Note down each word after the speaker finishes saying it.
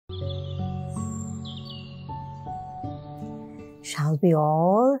shall we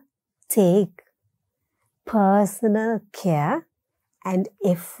all take personal care and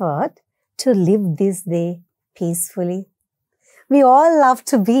effort to live this day peacefully? We all love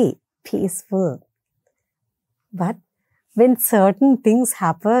to be peaceful. But when certain things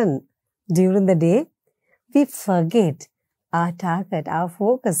happen during the day, we forget our target, our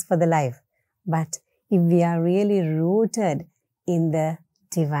focus for the life. But if we are really rooted in the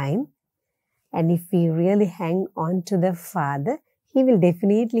divine, and if we really hang on to the Father, He will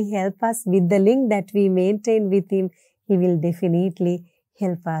definitely help us with the link that we maintain with Him. He will definitely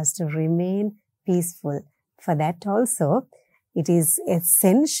help us to remain peaceful. For that also, it is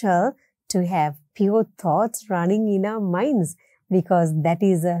essential to have pure thoughts running in our minds, because that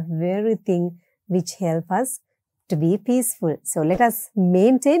is a very thing which help us to be peaceful. So let us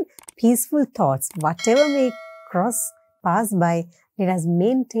maintain peaceful thoughts. Whatever may pass by, let us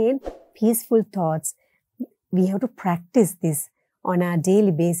maintain peaceful thoughts. We have to practice this on a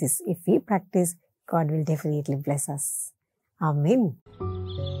daily basis. If we practice, God will definitely bless us. Amen.